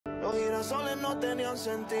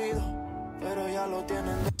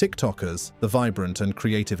TikTokers, the vibrant and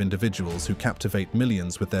creative individuals who captivate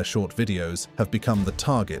millions with their short videos, have become the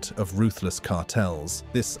target of ruthless cartels.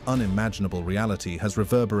 This unimaginable reality has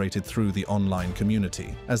reverberated through the online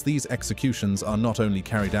community, as these executions are not only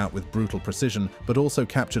carried out with brutal precision, but also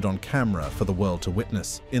captured on camera for the world to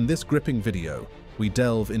witness. In this gripping video, we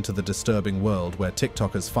delve into the disturbing world where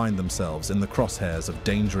TikTokers find themselves in the crosshairs of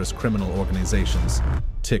dangerous criminal organizations.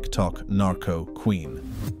 TikTok narco queen.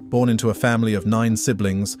 Born into a family of 9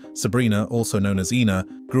 siblings, Sabrina, also known as Ina,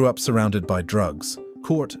 grew up surrounded by drugs.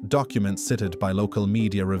 Court documents cited by local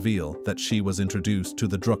media reveal that she was introduced to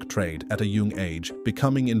the drug trade at a young age,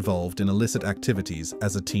 becoming involved in illicit activities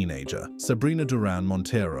as a teenager. Sabrina Duran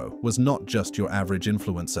Montero was not just your average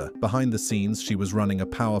influencer. Behind the scenes, she was running a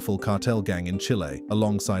powerful cartel gang in Chile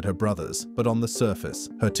alongside her brothers, but on the surface,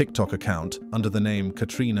 her TikTok account, under the name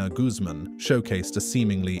Katrina Guzman, showcased a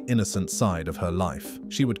seemingly innocent side of her life.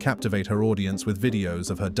 She would captivate her audience with videos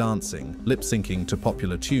of her dancing, lip-syncing to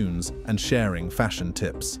popular tunes, and sharing fashion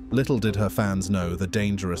tips. Little did her fans know the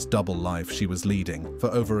dangerous double life she was leading. For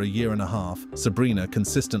over a year and a half, Sabrina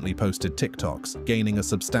consistently posted TikToks, gaining a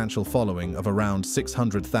substantial following of around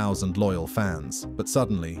 600,000 loyal fans. But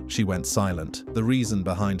suddenly, she went silent. The reason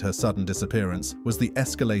behind her sudden disappearance was the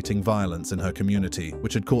escalating violence in her community,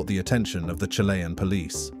 which had caught the attention of the Chilean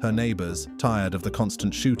police. Her neighbors, tired of the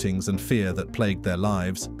constant shootings and fear that plagued their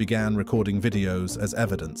lives, began recording videos as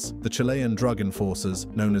evidence. The Chilean drug enforcers,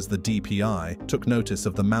 known as the DPI, took notice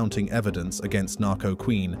of the mounting evidence against Narco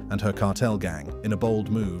Queen and her cartel gang. In a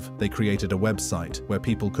bold move, they created a website where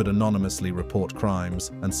people could anonymously report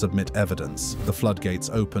crimes and submit evidence. The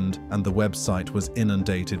floodgates opened, and the website was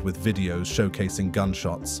inundated with videos showcasing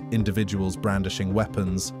gunshots, individuals brandishing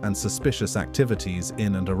weapons, and suspicious activities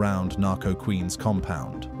in and around Narco Queen's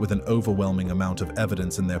compound. With an overwhelming amount of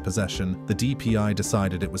evidence in their possession, the DPI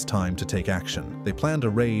decided it was time to take action. They planned a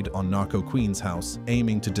raid on Narco Queen's house,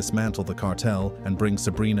 aiming to dismantle the cartel and bring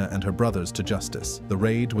Sabrina and her brothers to justice. The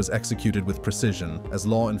raid was executed with precision as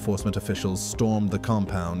law enforcement officials stormed the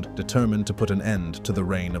compound, determined to put an end to the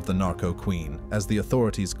reign of the Narco Queen. As the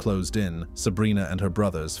authorities closed in, Sabrina and her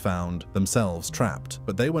brothers found themselves trapped,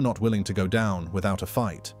 but they were not willing to go down without a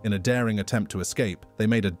fight. In a daring attempt to escape, they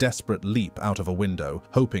made a desperate leap out of a window,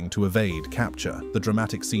 hoping to evade capture. The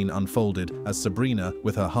dramatic scene unfolded as Sabrina,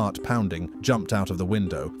 with her heart pounding, jumped out of the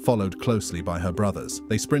window, followed closely by her brothers.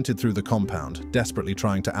 They sprinted through the compound, desperately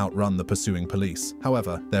trying to outrun the pursuing police.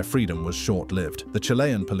 However, their freedom was short-lived. The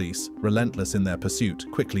Chilean police, relentless in their pursuit,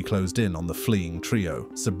 quickly closed in on the fleeing trio.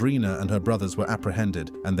 Sabrina and her brothers were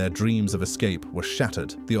apprehended, and their dreams of escape were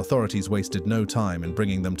shattered. The authorities wasted no time in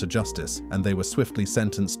bringing them to justice, and they were swiftly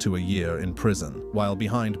sentenced to a year in prison. While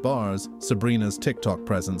behind bars, Sabrina's TikTok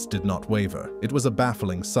presence did not waver. It was a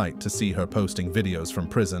baffling sight to see her posting videos from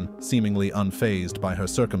prison, seemingly unfazed by her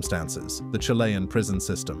circumstances. The Chilean prison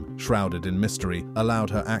system, shrouded in mystery, allowed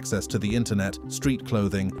her access to the internet, street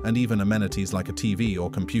clothing, and even amenities like a TV or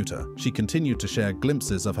computer. She continued to share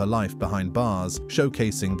glimpses of her life behind bars,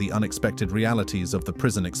 showcasing the unexpected realities of the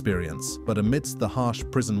prison experience. But amidst the harsh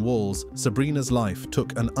prison walls, Sabrina's life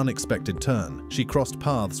took an unexpected turn. She crossed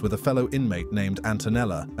paths with a fellow inmate named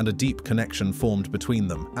Antonella, and a deep connection formed between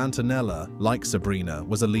them. Antonella, like Sabrina,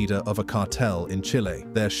 was a leader of a cartel in Chile.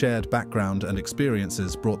 Their shared background and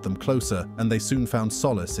experiences brought them closer, and they soon found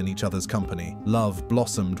solace in each other's company. Love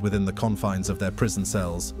blossomed within the confines of their prison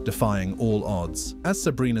cells, defying all odds. As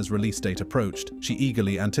Sabrina's release date approached, she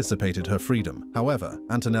eagerly anticipated her freedom. However,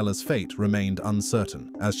 Antonella's fate remained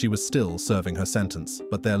uncertain, as she was still serving her sentence.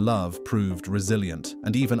 But their love proved resilient,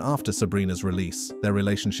 and even after Sabrina's release, their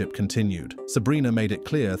relationship continued. Sabrina made it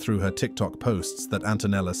clear through her TikTok posts that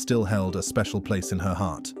Antonella still held a special place in her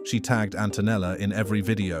heart. She tagged Antonella in every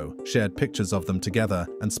video, shared pictures of them together,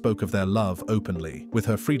 and spoke of their love openly. With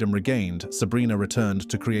her freedom regained, Sabrina returned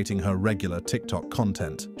to creating her regular TikTok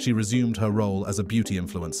content. She resumed her role as a beauty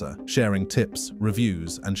influencer, sharing tips,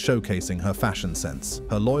 reviews, and showcasing her fashion sense.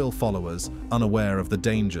 Her loyal followers, unaware of the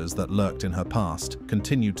dangers that lurked in her past,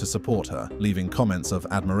 continued to support her, leaving comments of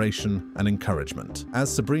admiration and encouragement.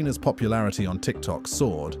 As Sabrina's popularity on TikTok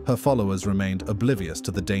soared, her followers remained oblivious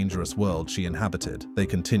to the dangerous world she inhabited. They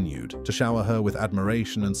continued to shower her with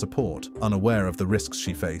admiration and support, unaware of the risks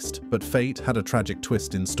she faced. But fate had a tragic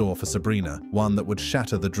twist in store for Sabrina. one that would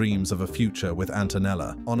shatter the dreams of a future with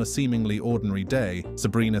Antonella. On a seemingly ordinary day,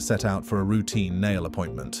 Sabrina set out for a routine nail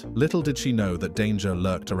appointment. Little did she know that danger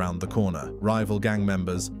lurked around the corner. Rival gang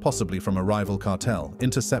members, possibly from a rival cartel,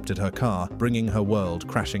 intercepted her car, bringing her world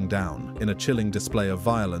crashing down. In a chilling display of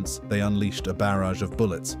violence, they unleashed a barrage of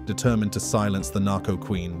bullets, determined to silence the narco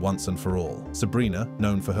queen once and for all. Sabrina,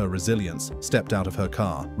 known for her resilience, stepped out of her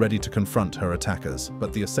car, ready to confront her attackers.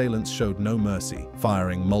 But the assailants showed no mercy,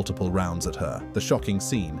 firing multiple rounds at her. The shocking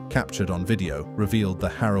scene, captured on video, revealed the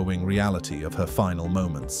harrowing reality of her final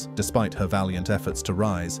moments. Despite her valiant efforts to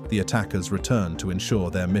rise, the attackers returned to ensure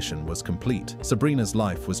their mission was complete. Sabrina's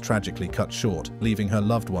life was tragically cut short, leaving her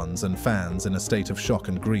loved ones and fans in a state of shock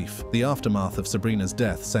and grief. The aftermath of Sabrina's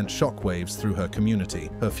death sent shockwaves through her community.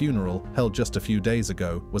 Her funeral, held just a few days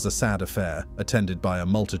ago, was a sad affair, attended by a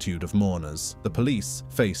multitude of mourners. The police,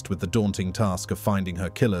 faced with the daunting task of finding her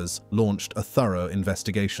killers, launched a thorough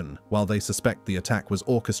investigation. While they suspect the attack was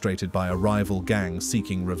orchestrated by a rival gang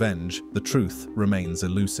seeking revenge, the truth remains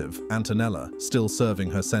elusive. Antonella, still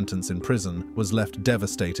serving her sentence in prison, was left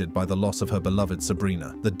devastated by the loss of her beloved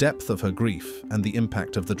Sabrina. The depth of her grief and the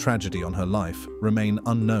impact of the tragedy on her life remain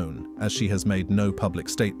unknown, as she has made no public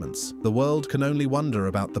statements. The world can only wonder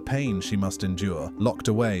about the pain she must endure, locked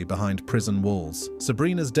away behind prison walls.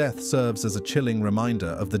 Sabrina's death serves as a chilling reminder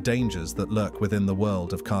of the dangers that lurk within the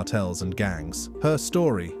world of cartels and gangs. Her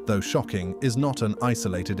story, though shocking, is not an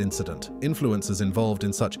isolated incident. Influencers involved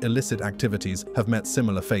in such illicit activities have met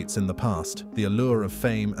similar fates in the past. The allure of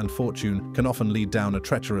fame and fortune can often lead down a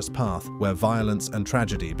treacherous path where violence and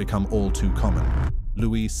tragedy become all too common.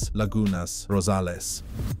 Luis Lagunas Rosales.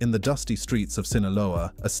 In the dusty streets of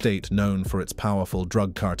Sinaloa, a state known for its powerful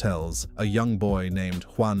drug cartels, a young boy named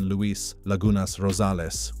Juan Luis Lagunas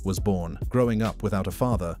Rosales was born. Growing up without a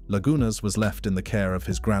father, Lagunas was left in the care of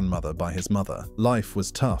his grandmother by his mother. Life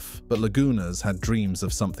was tough, but Lagunas had dreams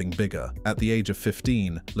of something bigger. At the age of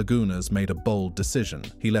 15, Lagunas made a bold decision.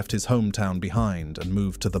 He left his hometown behind and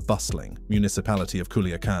moved to the bustling municipality of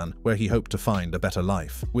Culiacan, where he hoped to find a better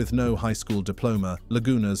life. With no high school diploma,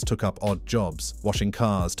 Lagunas took up odd jobs, washing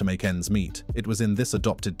cars to make ends meet. It was in this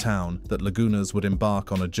adopted town that Lagunas would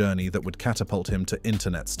embark on a journey that would catapult him to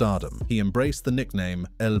internet stardom. He embraced the nickname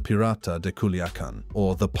El Pirata de Culiacan,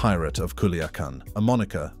 or the Pirate of Culiacan, a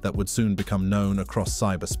moniker that would soon become known across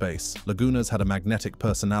cyberspace. Lagunas had a magnetic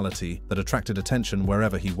personality that attracted attention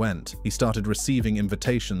wherever he went. He started receiving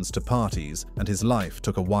invitations to parties, and his life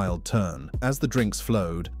took a wild turn. As the drinks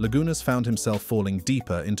flowed, Lagunas found himself falling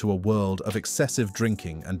deeper into a world of excessive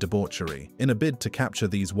drinking and debauchery. In a bid to capture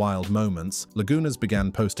these wild moments, Lagunas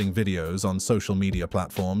began posting videos on social media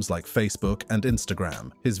platforms like Facebook and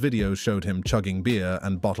Instagram. His videos showed him chugging beer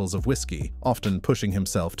and bottles of whiskey, often pushing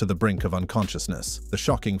himself to the brink of unconsciousness. The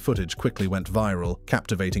shocking footage quickly went viral,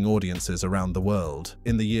 captivating audiences around the world.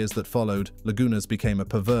 In the years that followed, Lagunas became a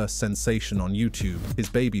perverse sensation on YouTube. His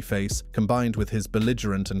baby face, combined with his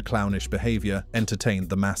belligerent and clownish behavior, entertained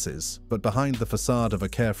the masses. But behind the facade of a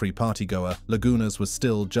carefree partygoer, Lagunas was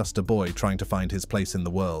still just a boy trying to find his place in the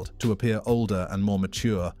world. To appear older and more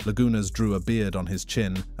mature, Lagunas drew a beard on his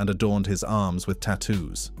chin and adorned his arms with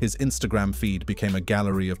tattoos. His Instagram feed became a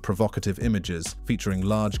gallery of provocative images featuring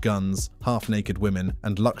large guns, half-naked women,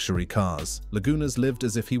 and luxury cars. Lagunas lived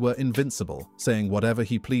as if he were invincible, saying whatever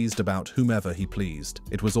he pleased about whomever he pleased.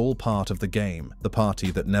 It was all part of the game, the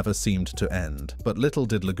party that never seemed to end. But little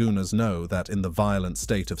did Lagunas know that in the violent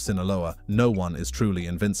state of Sinaloa, no one is truly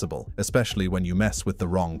invincible, especially when you mess with the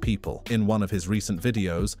wrong people. In one of his recent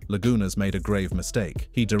videos, Lagunas made a grave mistake.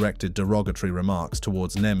 He directed derogatory remarks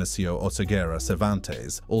towards Nemesio Oseguera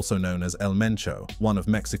Cervantes, also known as El Mencho, one of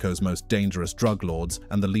Mexico's most dangerous drug lords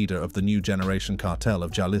and the leader of the new generation cartel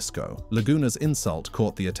of Jalisco. Laguna's insult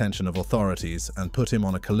caught the attention of authorities and put him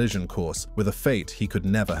on a collision course with a fate he could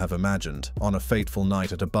never have imagined. On a fateful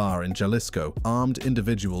night at a bar in Jalisco, armed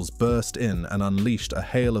individuals burst in and unleashed a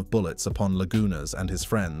hail of bullets upon Lagunas and his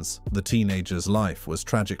friends. The teenager's life was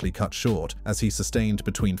tragically cut short as he sustained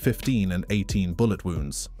between 15 and 18 bullet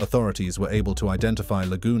wounds. Authorities were able to identify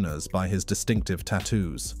Lagunas by his distinctive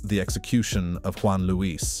tattoos. The execution of Juan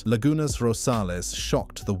Luis Lagunas Rosales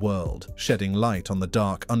shocked the world, shedding light on the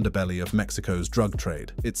dark underbelly of Mexico's drug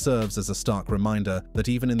trade. It serves as a stark reminder that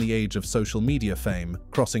even in the age of social media fame,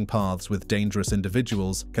 crossing paths with dangerous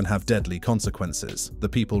individuals can have deadly consequences. The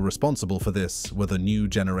people responsible for this were the new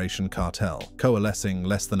generation cartel. Coalescing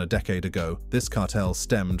less than a decade ago, This cartel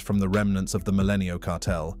stemmed from the remnants of the Milenio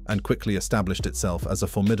cartel and quickly established itself as a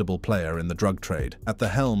formidable player in the drug trade. At the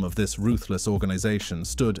helm of this ruthless organization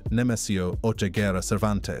stood Nemesio Oceguera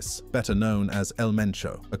Cervantes, better known as El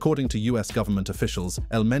Mencho. According to US government officials,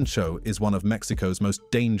 El Mencho is one of Mexico's most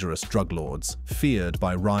dangerous drug lords, feared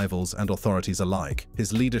by rivals and authorities alike.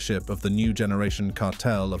 His leadership of the new generation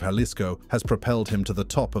cartel of Jalisco has propelled him to the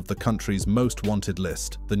top of the country's most wanted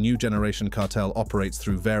list. The new generation cartel operates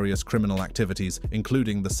through various criminal activities,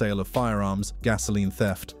 including the sale of firearms, gasoline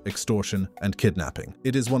theft, extortion, and kidnapping.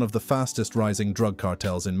 It is one of the fastest rising drug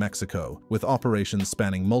cartels in Mexico, with operations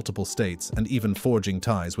spanning multiple states and even forging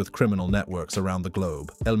ties with criminal networks around the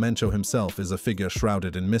globe. El Mencho himself is a figure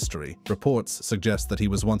shrouded in mystery. Reports suggest that he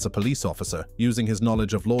was once a police officer, using his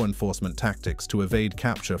knowledge of law enforcement tactics to evade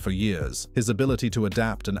capture for years. His ability to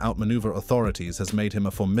adapt and outmaneuver authorities has made him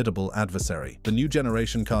a formidable adversary. The new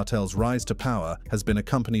generation cartel's rise to power has been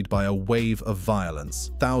accompanied by a wave of violence.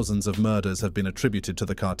 Thousands of murders have been attributed to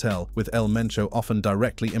the cartel, with El Mencho often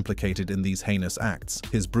directly implicated in these heinous acts.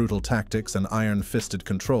 His brutal tactics and iron-fisted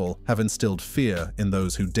control have instilled fear in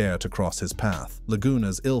those who dare to cross his path.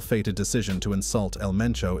 Laguna's ill-fated decision to insult El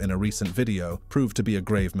Mencho in a recent video proved to be a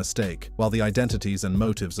grave mistake, while the identities and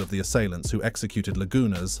motives of the assailants who executed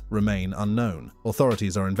Laguna's remain unknown.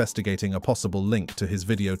 Authorities are investigating a possible link to his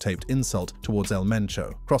videotaped insult towards El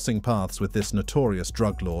Mencho. Crossing paths with this notorious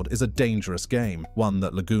drug lord is a dangerous game, one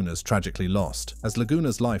that Laguna's tragically lost. As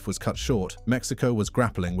Laguna's life was cut short, Mexico was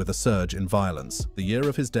grappling with a surge in violence. The year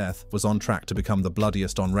of his death was on track to become the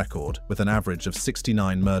bloodiest on record, with an average of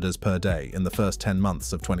 69 murders per day in the first 10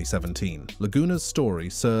 months of 2017. Laguna's story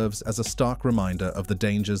serves as a stark reminder of the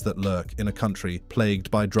dangers that lurk in a country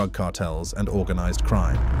plagued by drug cartels and organized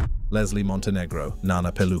crime. Leslie Montenegro,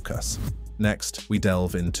 Nana Pelucas. Next, we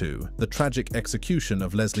delve into the tragic execution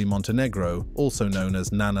of Leslie Montenegro, also known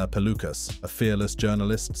as Nana Pelucas, a fearless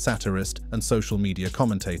journalist, satirist, and social media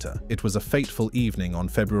commentator. It was a fateful evening on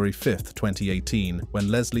February 5, 2018, when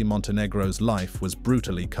Leslie Montenegro's life was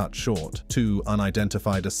brutally cut short. Two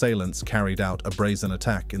unidentified assailants carried out a brazen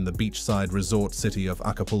attack in the beachside resort city of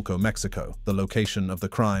Acapulco, Mexico, the location of the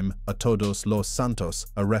crime, a Todos Los Santos,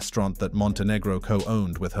 a restaurant that Montenegro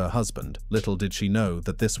co-owned with her husband. Little did she know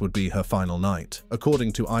that this would be her final night.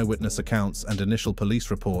 According to eyewitness accounts and initial police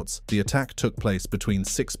reports, the attack took place between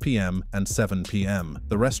 6 p.m. and 7 p.m.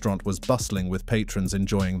 The restaurant was bustling with patrons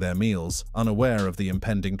enjoying their meals, unaware of the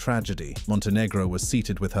impending tragedy. Montenegro was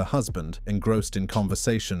seated with her husband, engrossed in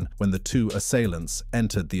conversation, when the two assailants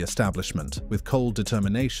entered the establishment. With cold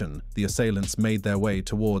determination, the assailants made their way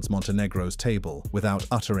towards Montenegro's table. Without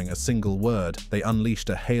uttering a single word, they unleashed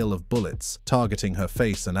a hail of bullets, targeting her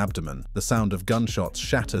face and abdomen. The sound of gunshots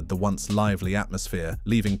shattered the once lively atmosphere,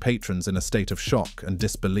 leaving patrons in a state of shock and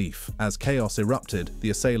disbelief. As chaos erupted,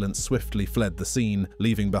 the assailants swiftly fled the scene,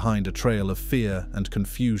 leaving behind a trail of fear and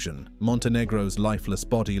confusion. Montenegro's lifeless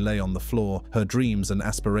body lay on the floor, her dreams and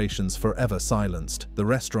aspirations forever silenced. The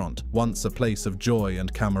restaurant, once a place of joy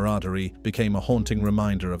and camaraderie, became a haunting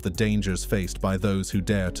reminder of the dangers faced by those who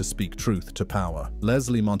dare to speak truth to power.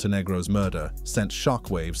 Leslie Montenegro's murder sent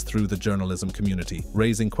shockwaves through the journalism community,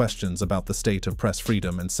 raising questions about the state of press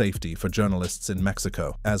freedom and safety for journalists in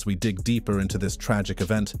Mexico. As we dig deeper into this tragic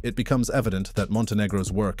event, it becomes evident that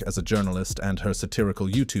Montenegro's work as a journalist and her satirical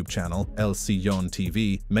YouTube channel, El Sillon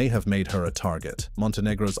TV, may have made her a target.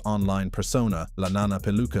 Montenegro's online persona, La Nana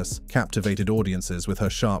Pelucas, captivated audiences with her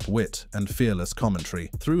sharp wit and fearless commentary.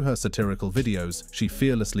 Through her satirical videos, she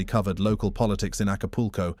fearlessly covered local politics in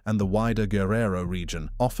Acapulco and the wider Guerrero region,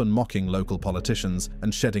 often mocking local politicians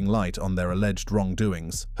and shedding light on their alleged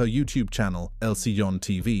wrongdoings. Her YouTube channel, El Sillon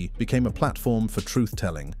TV, became a platform for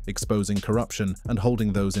truth-telling, exposing corruption and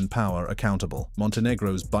holding those in power accountable.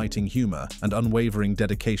 Montenegro's biting humor and unwavering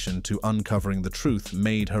dedication to uncovering the truth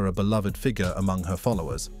made her a beloved figure among her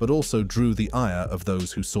followers, but also drew the ire of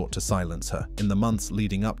those who sought to silence her. In the months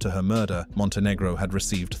leading up to her murder, Montenegro had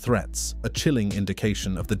received threats, a chilling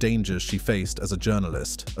indication of the dangers she faced as a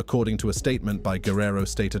journalist. According to a statement by Guerrero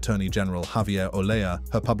State Attorney General Javier Olea,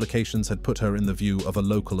 her publications had put her in the view of a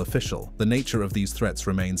local official. The nature of these threats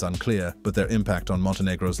remains unclear, but their impact on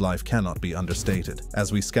Montenegro's life cannot be understated.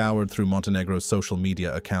 As we scoured through Montenegro's social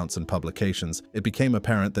media accounts and publications, it became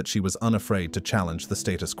apparent that she was unafraid to challenge the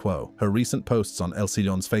status quo. Her recent posts on El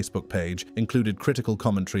Sillon's Facebook page included critical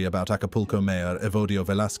commentary about Acapulco Mayor Evodio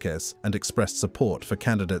Velázquez and expressed support for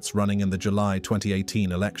candidates running in the July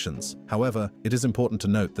 2018 elections. However, it is important to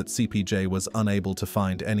note that CPJ was unable to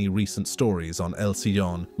find any recent stories on El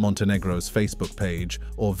Sillon, Montenegro's Facebook page,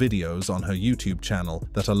 or videos on her YouTube channel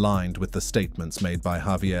that align aligned with the statements made by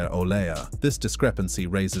Javier Olea. This discrepancy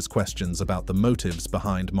raises questions about the motives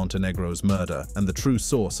behind Montenegro's murder and the true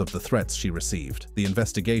source of the threats she received. The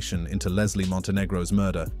investigation into Leslie Montenegro's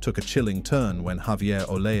murder took a chilling turn when Javier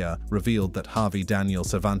Olea revealed that Javi Daniel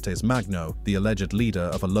Cervantes Magno, the alleged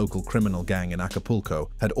leader of a local criminal gang in Acapulco,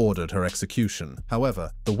 had ordered her execution.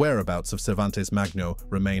 However, the whereabouts of Cervantes Magno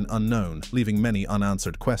remain unknown, leaving many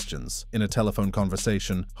unanswered questions. In a telephone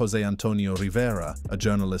conversation, José Antonio Rivera, a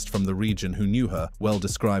journalist from the region who knew her, well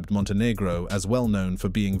described Montenegro as well known for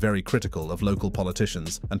being very critical of local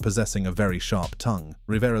politicians and possessing a very sharp tongue.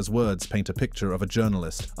 Rivera's words paint a picture of a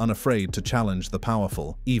journalist unafraid to challenge the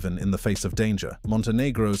powerful, even in the face of danger.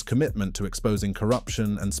 Montenegro's commitment to exposing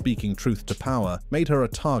corruption and speaking truth to power made her a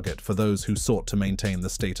target for those who sought to maintain the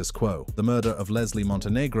status quo. The murder of Leslie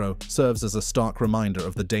Montenegro serves as a stark reminder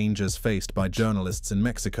of the dangers faced by journalists in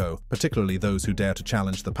Mexico, particularly those who dare to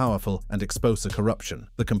challenge the powerful and expose corruption.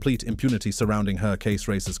 The complete impunity surrounding her case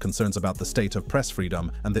raises concerns about the state of press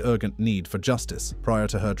freedom and the urgent need for justice. Prior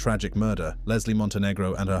to her tragic murder, Leslie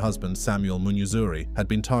Montenegro and her husband Samuel Muñozuri had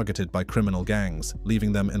been targeted by criminal gangs,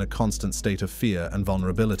 leaving them in a constant state of fear and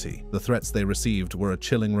vulnerability. The threats they received were a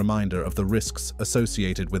chilling reminder of the risks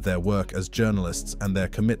associated with their work as journalists and their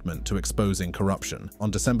commitment to exposing corruption.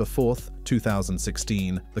 On December 4th,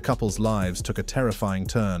 2016, the couple's lives took a terrifying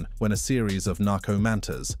turn when a series of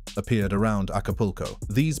narco-mantas appeared around Acapulco.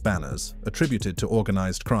 These banners, attributed to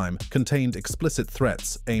organized crime, contained explicit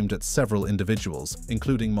threats aimed at several individuals,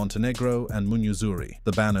 including Montenegro and Muñozuri.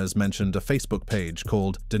 The banners mentioned a Facebook page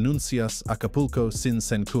called Denuncias Acapulco Sin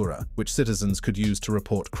Censura, which citizens could use to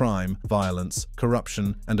report crime, violence,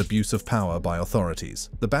 corruption, and abuse of power by authorities.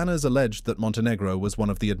 The banners alleged that Montenegro was one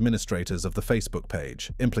of the administrators of the Facebook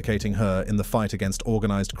page, implicating her in the fight against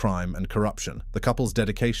organized crime and corruption. The couple's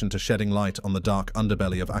dedication to shedding light on the dark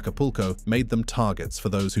underbelly of Acapulco made them targets for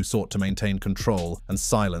those who sought to maintain control and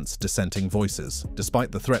silence dissenting voices.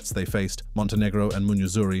 Despite the threats they faced, Montenegro and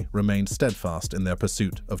Muñozuri remained steadfast in their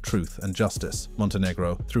pursuit of truth and justice.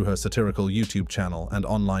 Montenegro, through her satirical YouTube channel and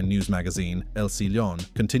online news magazine El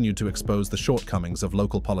Sillón, continued to expose the shortcomings of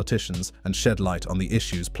local politicians and shed light on the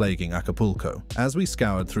issues plaguing Acapulco. As we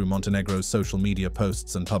scoured through Montenegro's social media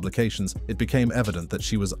posts and publications, it became evident that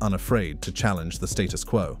she was unafraid to challenge the status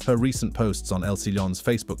quo. Her recent posts on El Sillón's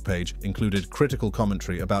Facebook page included critical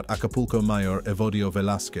commentary about Acapulco Mayor Evodio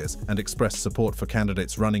Velázquez and expressed support for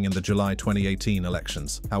candidates running in the July 2018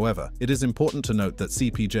 elections. However, it is important to note that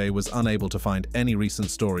CPJ was unable to find any recent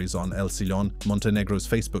stories on El Sillón, Montenegro's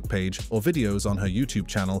Facebook page, or videos on her YouTube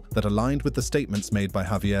channel that aligned with the statements made by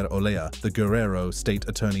Javier Olea, the Guerrero State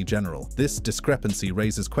Attorney General. This discrepancy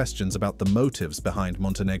raises questions about the motives behind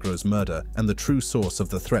Montenegro's murder and the true source of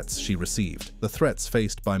the threats she received. The threats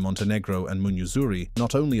faced by Montenegro and Muñozuri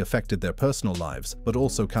not only affected their personal lives, but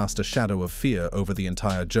also cast a shadow of fear over the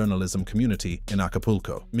entire journalism community in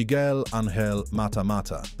Acapulco. Miguel Ángel Mata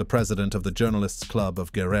Mata, the president of the Journalists Club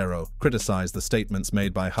of Guerrero, criticized the statements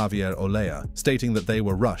made by Javier Olea, stating that they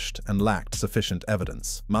were rushed and lacked sufficient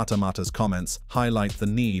evidence. Mata Mata's comments highlight the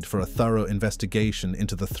need for a thorough investigation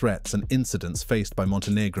into the threats and incidents faced by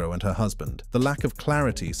Montenegro and her husband. The lack of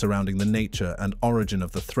clarity surrounding the nature and origin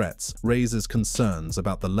of the threats raises concerns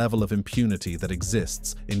about the level of impunity that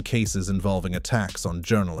exists in cases involving attacks on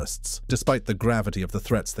journalists. Despite the gravity of the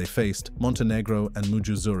threats they faced, Montenegro and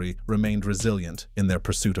Muñozuri remained resilient in their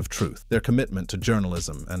pursuit of truth. Their commitment to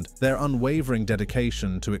journalism and their unwavering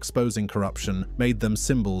dedication to exposing corruption made them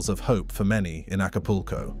symbols of hope for many in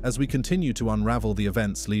Acapulco. As we continue to unravel the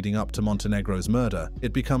events leading up to Montenegro's murder,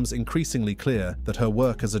 it becomes increasingly clear that her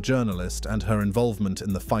work as a journalist and her involvement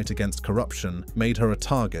in the fight against corruption made her a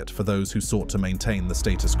target for those who sought to maintain the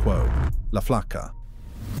status quo. La Flaca.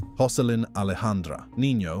 Jocelyn Alejandra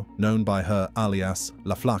Niño, known by her alias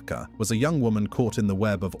La Flaca, was a young woman caught in the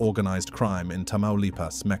web of organized crime in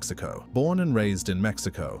Tamaulipas, Mexico. Born and raised in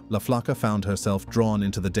Mexico, La Flaca found herself drawn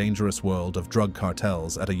into the dangerous world of drug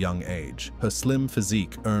cartels at a young age. Her slim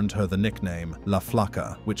physique earned her the nickname La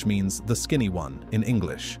Flaca, which means the skinny one in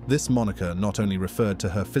English. This moniker not only referred to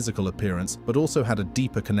her physical appearance, but also had a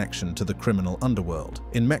deeper connection to the criminal underworld.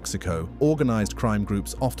 In Mexico, organized crime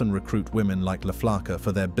groups often recruit women like La Flaca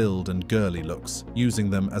for their build and girly looks, using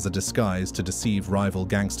them as a disguise to deceive rival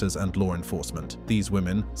gangsters and law enforcement. These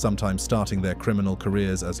women, sometimes starting their criminal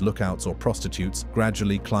careers as lookouts or prostitutes,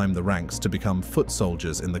 gradually climb the ranks to become foot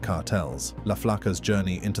soldiers in the cartels. La Flaca's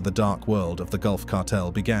journey into the dark world of the Gulf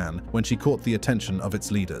Cartel began when she caught the attention of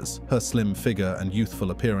its leaders. Her slim figure and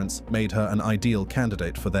youthful appearance made her an ideal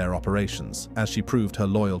candidate for their operations. As she proved her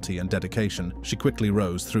loyalty and dedication, she quickly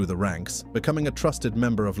rose through the ranks, becoming a trusted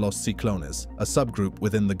member of Los Ciclones, a subgroup within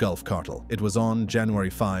within the Gulf Cartel. It was on January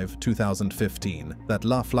 5, 2015, that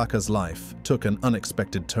La Flaca's life took an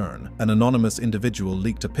unexpected turn. An anonymous individual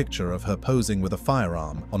leaked a picture of her posing with a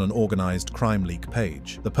firearm on an organized crime leak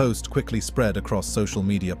page. The post quickly spread across social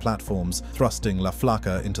media platforms, thrusting La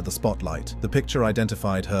Flaca into the spotlight. The picture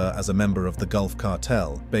identified her as a member of the Gulf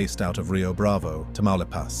Cartel, based out of Rio Bravo,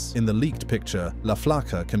 Tamaulipas. In the leaked picture, La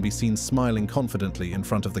Flaca can be seen smiling confidently in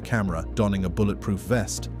front of the camera, donning a bulletproof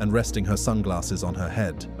vest and resting her sunglasses on her head.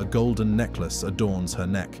 A golden necklace adorns her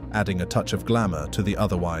neck, adding a touch of glamour to the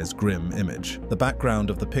otherwise grim image. The background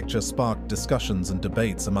of the picture sparked discussions and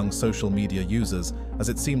debates among social media users, as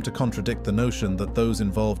it seemed to contradict the notion that those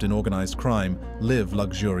involved in organized crime live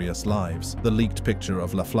luxurious lives. The leaked picture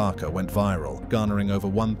of La Flaca went viral, garnering over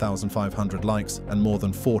 1,500 likes and more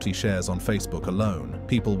than 40 shares on Facebook alone.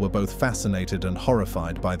 People were both fascinated and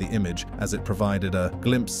horrified by the image, as it provided a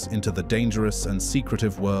glimpse into the dangerous and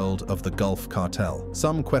secretive world of the Gulf Cartel.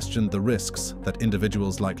 Some questioned the risks that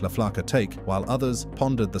individuals like La Flaca take, while others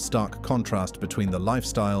pondered the stark contrast between the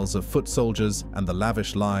lifestyles of foot soldiers and the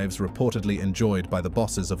lavish lives reportedly enjoyed by the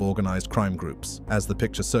bosses of organized crime groups. As the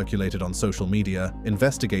picture circulated on social media,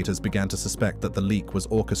 investigators began to suspect that the leak was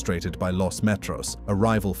orchestrated by Los Metros, a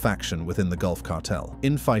rival faction within the Gulf Cartel.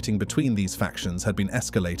 Infighting between these factions had been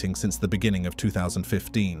escalating since the beginning of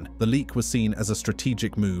 2015. The leak was seen as a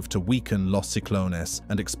strategic move to weaken Los Ciclones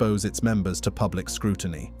and expose its members to public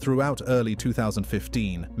scrutiny. Throughout early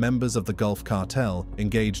 2015, members of the Gulf Cartel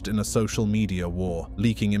engaged in a social media war,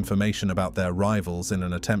 leaking information about their rivals in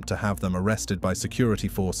an attempt to have them arrested by security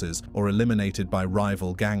forces or eliminated by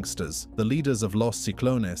rival gangsters. The leaders of Los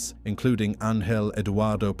Ciclones, including Ángel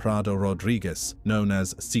Eduardo Prado Rodriguez, known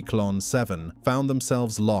as Ciclón 7, found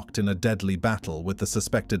themselves locked in a deadly battle with the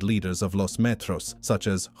suspected leaders of Los Metros, such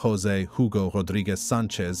as José Hugo Rodríguez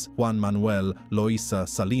Sánchez, Juan Manuel Loíza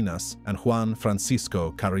Salinas, and Juan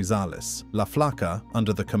Francisco Carrizales. La Flaca,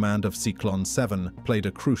 under the command of Ciclón 7, played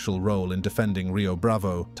a crucial role in defending Rio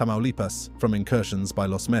Bravo, Tamaulipas, from incursions by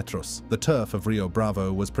Los Metros. The turf of Rio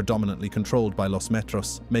Bravo was predominantly controlled by Los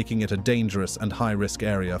Metros, making it a dangerous and high-risk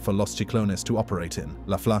area for Los Ciclones to operate in.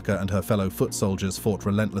 La Flaca and her fellow foot soldiers fought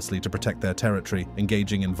relentlessly to protect their territory,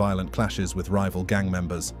 engaging in violent clashes with rival gang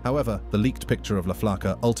members. However, the leaked picture of La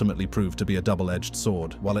Flaca ultimately proved to be a double-edged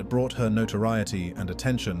sword. While it brought her notoriety and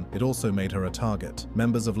attention, it also made her a target.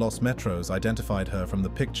 Members of Los Metros identified her from the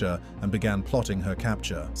picture and began plotting her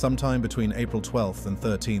capture. Sometime between April 12th and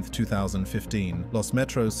 13th, 2015, Los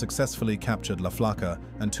Metros successfully captured La Flaca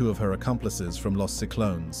and two of her accomplices from Los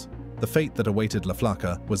Ciclones. The fate that awaited La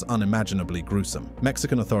Flaca was unimaginably gruesome.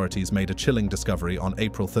 Mexican authorities made a chilling discovery on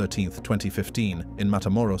April 13, 2015, in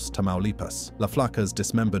Matamoros, Tamaulipas. La Flaca's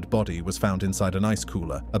dismembered body was found inside an ice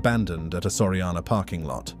cooler, abandoned at a Soriana parking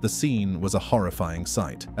lot. The scene was a horrifying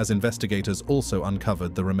sight, as investigators also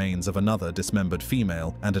uncovered the remains of another dismembered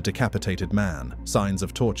female and a decapitated man. Signs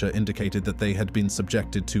of torture indicated that they had been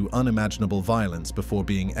subjected to unimaginable violence before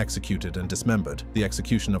being executed and dismembered. The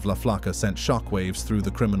execution of La Flaca sent shockwaves through the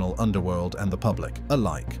criminal underworld and the public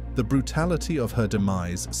alike. The brutality of her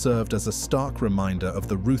demise served as a stark reminder of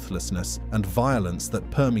the ruthlessness and violence that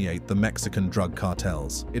permeate the Mexican drug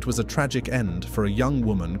cartels. It was a tragic end for a young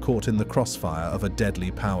woman caught in the crossfire of a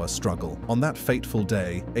deadly power struggle. On that fateful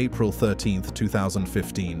day, April 13,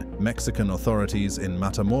 2015, Mexican authorities in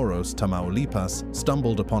Matamoros, Tamaulipas,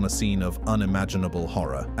 stumbled upon a scene of unimaginable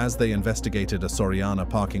horror. As they investigated a Soriana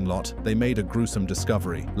parking lot, they made a gruesome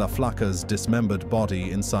discovery: La Flaca's dismembered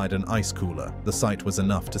body inside an ice cooler. The sight was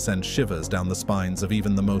enough to send shivers down the spines of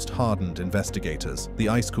even the most hardened investigators. The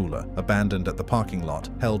ice cooler, abandoned at the parking lot,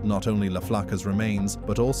 held not only La Flaca's remains,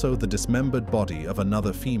 but also the dismembered body of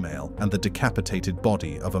another female and the decapitated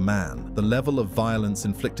body of a man. The level of violence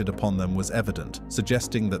inflicted upon them was evident,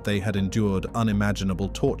 suggesting that they had endured unimaginable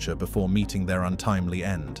torture before meeting their untimely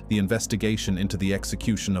end. The investigation into the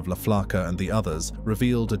execution of La Flaca and the others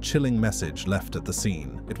revealed a chilling message left at the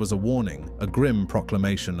scene. It was a warning, a grim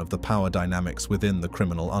proclamation of the power dynamics within the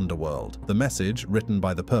criminal underworld. The message, written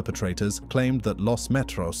by the perpetrators, claimed that Los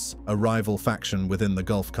Metros, a rival faction within the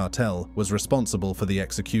Gulf Cartel, was responsible for the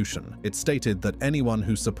execution. It stated that anyone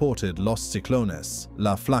who supported Los Ciclones,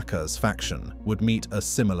 La Flaca's faction, would meet a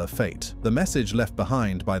similar fate. The message left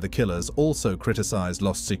behind by the killers also criticized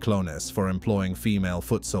Los Ciclones for employing female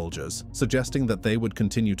foot soldiers, suggesting that they would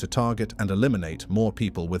continue to target and eliminate more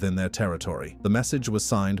people within their territory. The message was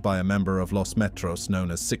signed by a member of Los Metros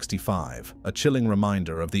known as 1965, a chilling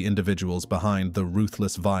reminder of the individuals behind the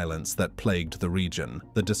ruthless violence that plagued the region.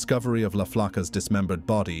 The discovery of La Flaca's dismembered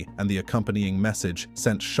body and the accompanying message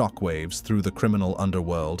sent shockwaves through the criminal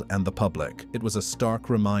underworld and the public. It was a stark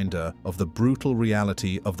reminder of the brutal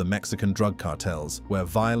reality of the Mexican drug cartels, where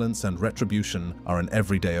violence and retribution are an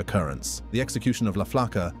everyday occurrence. The execution of La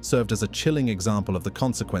Flaca served as a chilling example of the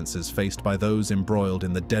consequences faced by those embroiled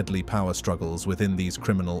in the deadly power struggles within these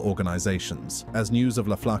criminal organizations. As news of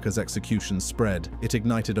La Flaca's execution spread, it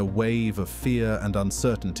ignited a wave of fear and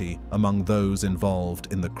uncertainty among those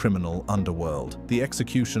involved in the criminal underworld. The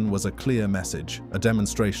execution was a clear message, a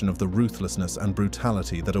demonstration of the ruthlessness and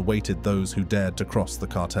brutality that awaited those who dared to cross the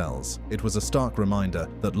cartels. It was a stark reminder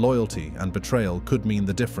that loyalty and betrayal could mean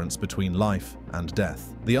the difference between life and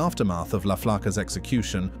death. The aftermath of La Flaca's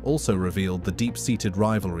execution also revealed the deep-seated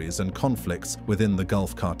rivalries and conflicts within the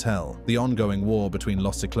Gulf Cartel. The ongoing war between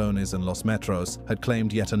Los Ciclones and Los Metros had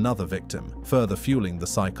claimed yet another victim, further fueling the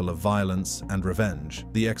cycle of violence and revenge.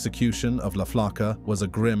 The execution of La Flaca was a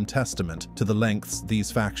grim testament to the lengths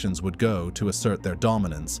these factions would go to assert their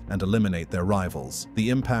dominance and eliminate their rivals. The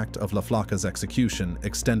impact of La Flaca's execution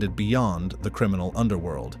extended beyond the criminal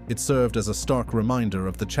underworld. It served as a stark reminder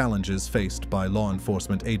of the challenges faced by law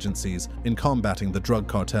enforcement agencies in combating the drug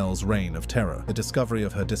cartel's reign of terror. The discovery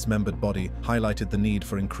of her dismembered body highlighted the need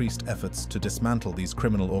for increased efforts to dismantle these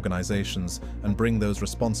criminal organizations and bring those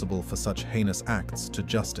responsible for such heinous acts to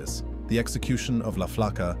justice. The execution of La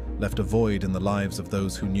Flaca left a void in the lives of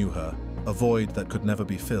those who knew her, a void that could never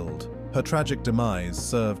be filled. Her tragic demise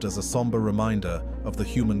served as a somber reminder of the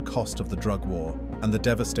human cost of the drug war and the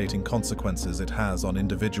devastating consequences it has on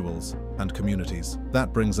individuals and communities.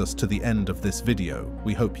 That brings us to the end of this video.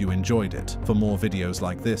 We hope you enjoyed it. For more videos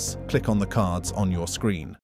like this, click on the cards on your screen.